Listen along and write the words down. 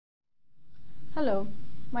Hello,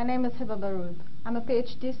 my name is Hiba Baroud. I'm a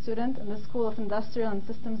PhD student in the School of Industrial and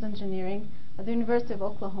Systems Engineering at the University of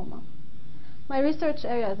Oklahoma. My research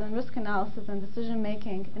area is in risk analysis and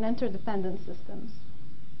decision-making in interdependent systems.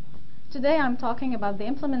 Today I'm talking about the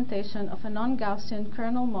implementation of a non-Gaussian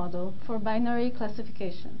kernel model for binary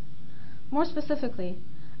classification. More specifically,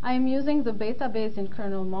 I am using the beta-Bayesian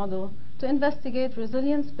kernel model to investigate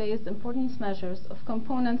resilience-based importance measures of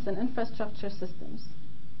components and infrastructure systems.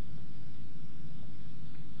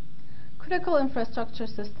 Critical infrastructure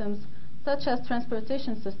systems, such as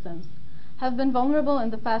transportation systems, have been vulnerable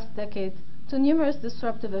in the past decade to numerous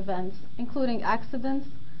disruptive events, including accidents,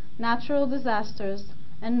 natural disasters,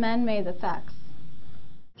 and man-made attacks.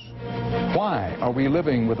 Why are we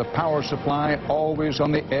living with a power supply always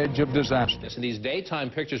on the edge of disaster? And these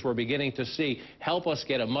daytime pictures we're beginning to see help us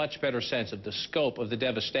get a much better sense of the scope of the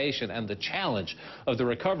devastation and the challenge of the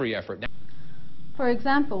recovery effort. For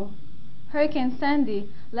example, Hurricane Sandy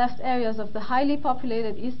left areas of the highly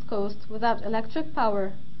populated East Coast without electric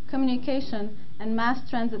power, communication, and mass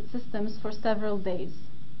transit systems for several days.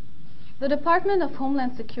 The Department of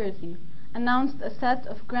Homeland Security announced a set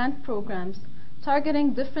of grant programs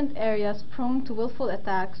targeting different areas prone to willful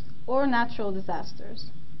attacks or natural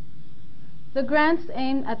disasters. The grants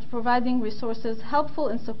aim at providing resources helpful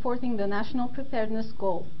in supporting the national preparedness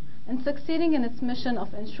goal and succeeding in its mission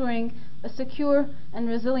of ensuring a secure and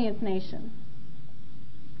resilient nation.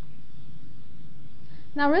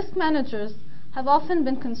 Now, risk managers have often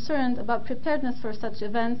been concerned about preparedness for such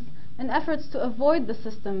events and efforts to avoid the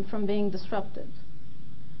system from being disrupted.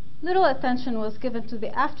 Little attention was given to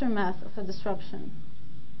the aftermath of a disruption.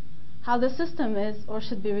 How the system is or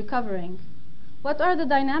should be recovering. What are the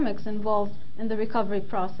dynamics involved in the recovery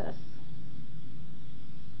process?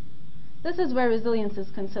 This is where resilience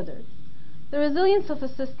is considered. The resilience of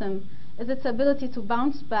a system is its ability to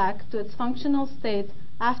bounce back to its functional state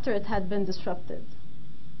after it had been disrupted.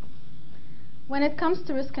 When it comes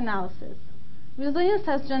to risk analysis, resilience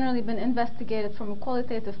has generally been investigated from a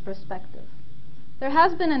qualitative perspective. There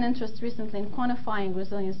has been an interest recently in quantifying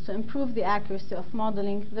resilience to improve the accuracy of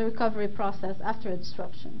modeling the recovery process after a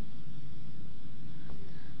disruption.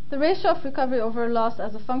 The ratio of recovery over loss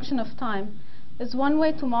as a function of time is one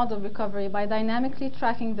way to model recovery by dynamically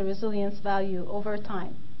tracking the resilience value over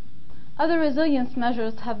time. Other resilience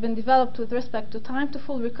measures have been developed with respect to time to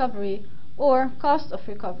full recovery or cost of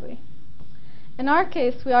recovery. In our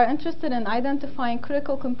case, we are interested in identifying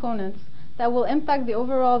critical components that will impact the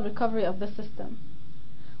overall recovery of the system.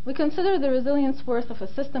 We consider the resilience worth of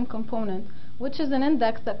a system component, which is an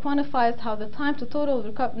index that quantifies how the time to total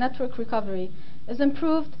network recovery is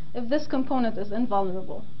improved if this component is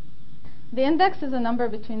invulnerable. The index is a number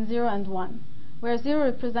between 0 and 1, where 0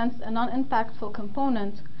 represents a non-impactful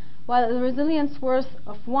component, while the resilience worth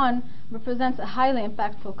of 1 represents a highly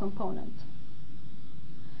impactful component.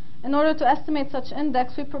 In order to estimate such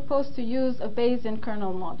index, we propose to use a Bayesian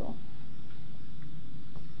kernel model.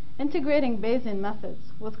 Integrating Bayesian methods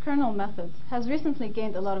with kernel methods has recently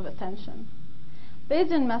gained a lot of attention.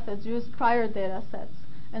 Bayesian methods use prior data sets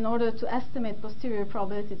in order to estimate posterior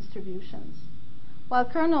probability distributions, while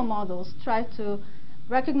kernel models try to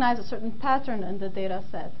recognize a certain pattern in the data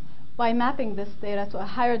set by mapping this data to a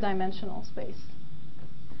higher dimensional space.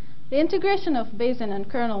 The integration of Bayesian and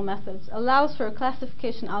kernel methods allows for a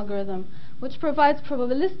classification algorithm which provides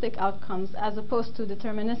probabilistic outcomes as opposed to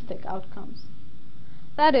deterministic outcomes.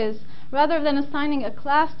 That is, rather than assigning a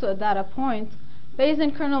class to a data point,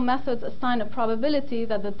 Bayesian kernel methods assign a probability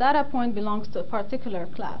that the data point belongs to a particular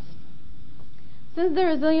class. Since the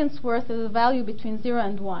resilience worth is a value between 0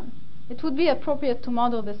 and 1, it would be appropriate to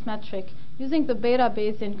model this metric using the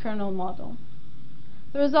beta-Bayesian kernel model.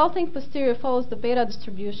 The resulting posterior follows the beta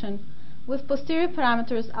distribution with posterior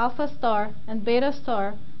parameters alpha star and beta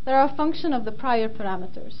star that are a function of the prior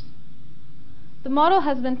parameters. The model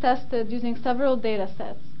has been tested using several data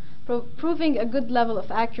sets, proving a good level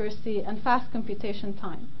of accuracy and fast computation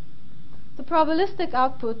time. The probabilistic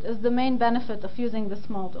output is the main benefit of using this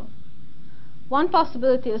model. One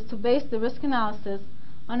possibility is to base the risk analysis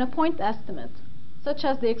on a point estimate, such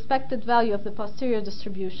as the expected value of the posterior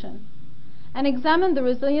distribution, and examine the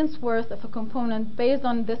resilience worth of a component based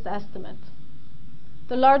on this estimate.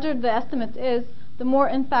 The larger the estimate is, the more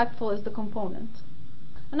impactful is the component.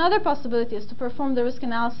 Another possibility is to perform the risk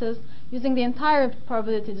analysis using the entire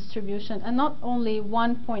probability distribution and not only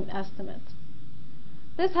one point estimate.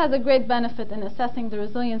 This has a great benefit in assessing the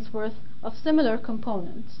resilience worth of similar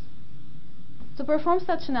components. To perform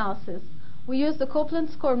such analysis, we use the Copeland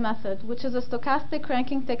score method, which is a stochastic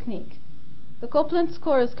ranking technique. The Copeland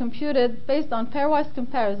score is computed based on pairwise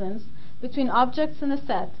comparisons between objects in a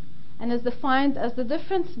set and is defined as the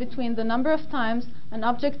difference between the number of times an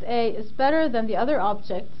object A is better than the other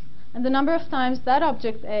objects and the number of times that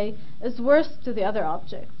object A is worse to the other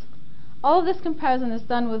object. All of this comparison is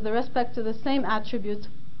done with respect to the same attribute,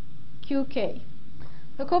 QK.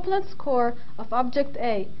 The couplet score of object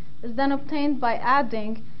A is then obtained by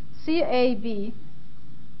adding CAB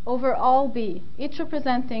over all B, each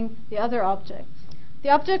representing the other objects. The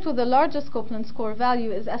object with the largest couplet score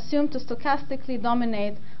value is assumed to stochastically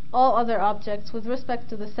dominate all other objects with respect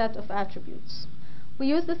to the set of attributes. We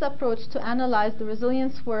use this approach to analyze the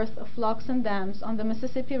resilience worth of locks and dams on the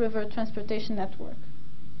Mississippi River Transportation Network.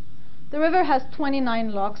 The river has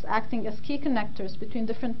 29 locks acting as key connectors between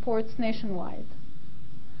different ports nationwide.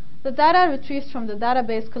 The data retrieved from the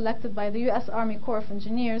database collected by the U.S. Army Corps of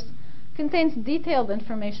Engineers contains detailed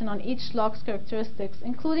information on each lock's characteristics,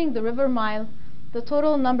 including the river mile, the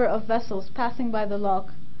total number of vessels passing by the lock,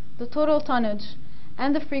 the total tonnage,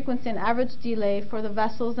 and the frequency and average delay for the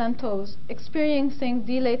vessels and tows experiencing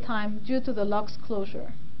delay time due to the lock's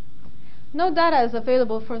closure. No data is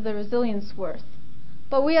available for the resilience worth,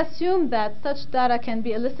 but we assume that such data can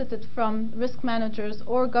be elicited from risk managers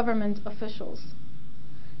or government officials.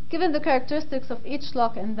 Given the characteristics of each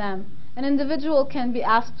lock and dam, an individual can be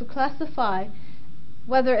asked to classify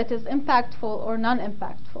whether it is impactful or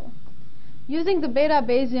non-impactful. Using the beta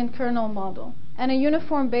Bayesian kernel model and a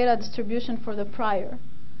uniform beta distribution for the prior,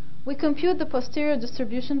 we compute the posterior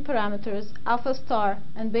distribution parameters alpha star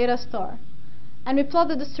and beta star, and we plot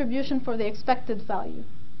the distribution for the expected value.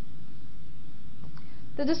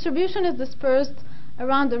 The distribution is dispersed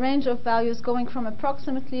around a range of values going from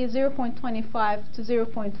approximately 0.25 to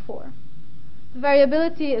 0.4. The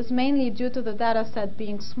variability is mainly due to the data set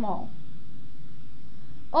being small.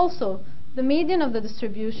 Also, the median of the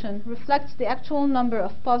distribution reflects the actual number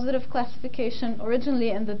of positive classification originally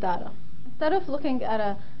in the data. Instead of looking at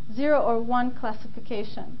a 0 or 1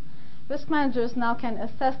 classification, risk managers now can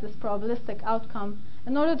assess this probabilistic outcome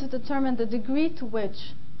in order to determine the degree to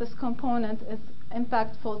which this component is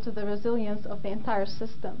impactful to the resilience of the entire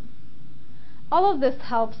system. All of this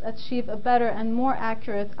helps achieve a better and more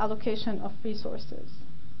accurate allocation of resources.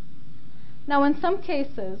 Now, in some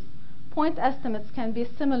cases, point estimates can be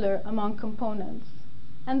similar among components,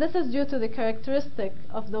 and this is due to the characteristic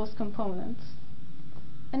of those components.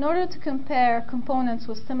 In order to compare components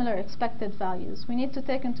with similar expected values, we need to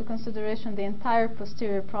take into consideration the entire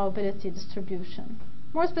posterior probability distribution.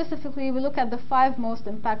 More specifically, we look at the 5 most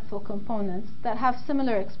impactful components that have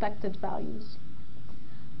similar expected values.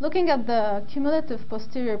 Looking at the cumulative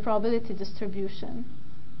posterior probability distribution,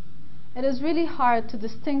 it is really hard to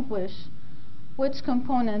distinguish which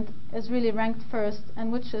component is really ranked first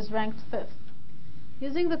and which is ranked 5th.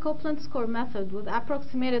 Using the Copeland score method with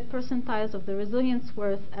approximated percentiles of the resilience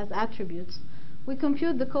worth as attributes, we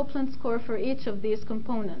compute the Copeland score for each of these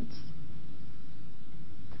components.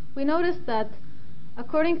 We notice that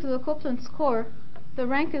according to the Copeland score, the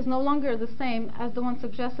rank is no longer the same as the one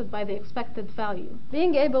suggested by the expected value.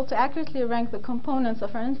 Being able to accurately rank the components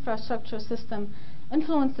of our infrastructure system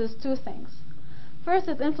influences 2 things. First,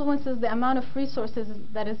 it influences the amount of resources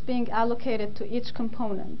that is being allocated to each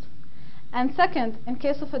component. And second, in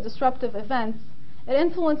case of a disruptive event, it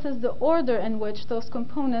influences the order in which those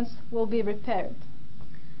components will be repaired.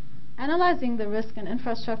 Analyzing the risk in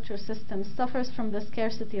infrastructure systems suffers from the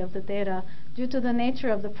scarcity of the data due to the nature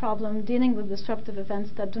of the problem dealing with disruptive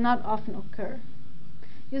events that do not often occur.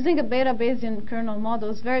 Using a beta Bayesian kernel model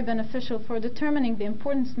is very beneficial for determining the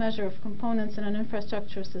importance measure of components in an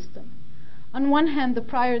infrastructure system. On one hand, the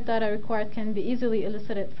prior data required can be easily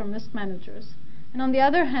elicited from risk managers, and on the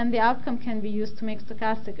other hand, the outcome can be used to make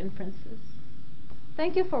stochastic inferences.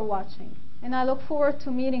 Thank you for watching, and I look forward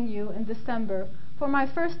to meeting you in December for my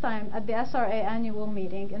first time at the SRA annual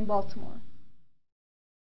meeting in Baltimore.